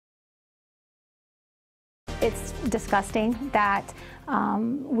It's disgusting that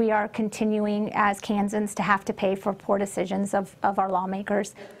we are continuing as Kansans to have to pay for poor decisions of our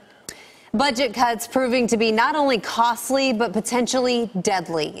lawmakers. Budget cuts proving to be not only costly, but potentially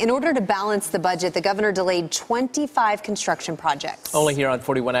deadly. In order to balance the budget, the governor delayed 25 construction projects. Only here on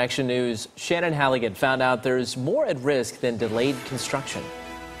 41 Action News, Shannon Halligan found out there's more at risk than delayed construction.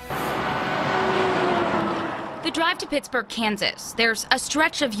 The drive to Pittsburgh, Kansas. There's a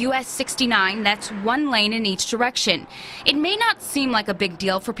stretch of US 69 that's one lane in each direction. It may not seem like a big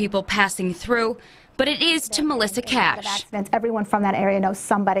deal for people passing through, but it is to Melissa Cash. Everyone from that area knows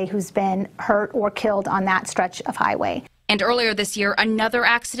somebody who's been hurt or killed on that stretch of highway. And earlier this year, another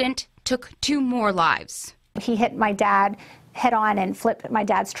accident took 2 more lives. He hit my dad head on and flipped my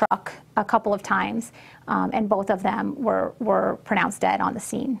dad's truck a couple of times, and both of them were pronounced dead on the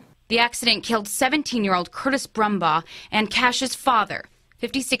scene. The accident killed 17-year-old Curtis Brumbaugh and Cash's father,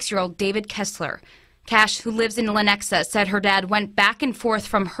 56-year-old David Kessler. Cash, who lives in Lenexa, said her dad went back and forth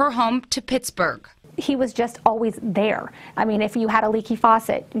from her home to Pittsburgh. He was just always there. I mean, if you had a leaky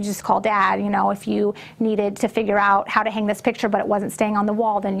faucet, you just call Dad. You know, if you needed to figure out how to hang this picture but it wasn't staying on the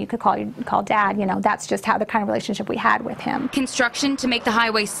wall, then you could call Dad. You know, that's just how the kind of relationship we had with him. Construction to make the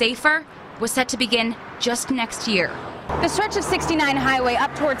highway safer was set to begin just next year. The stretch of 69 highway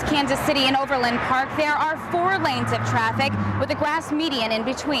up towards Kansas City and Overland Park, there are 4 lanes of traffic with a grass median in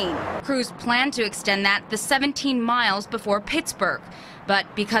between. Crews plan to extend that the 17 miles before Pittsburgh, but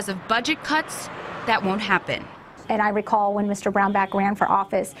because of budget cuts, that won't happen. And I recall when Mr. Brownback ran for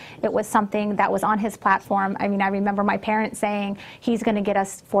office, it was something that was on his platform. I mean, I remember my parents saying he's going to get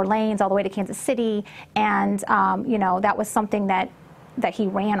us 4 lanes all the way to Kansas City, and you know, that was something that he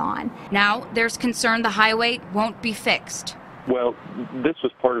ran on. Now there's concern the highway won't be fixed. Well, this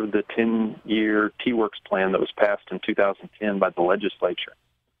was part of the 10-year T-Works plan that was passed in 2010 by the legislature.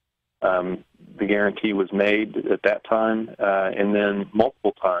 The guarantee was made at that time and then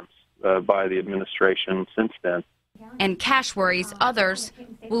multiple times by the administration since then. And Cash worries others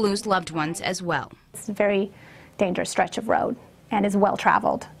will lose loved ones as well. It's a very dangerous stretch of road and is well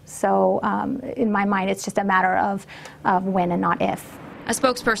traveled. So in my mind, it's just a matter of when and not if. A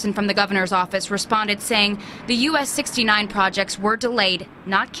spokesperson from the governor's office responded saying the US 69 projects were delayed,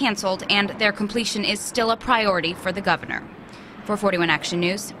 not canceled, and their completion is still a priority for the governor. For 41 Action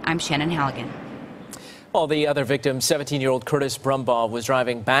News, I'm Shannon Halligan. Well, the other victim, 17-year-old Curtis Brumbaugh, was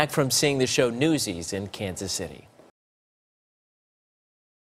driving back from seeing the show Newsies in Kansas City.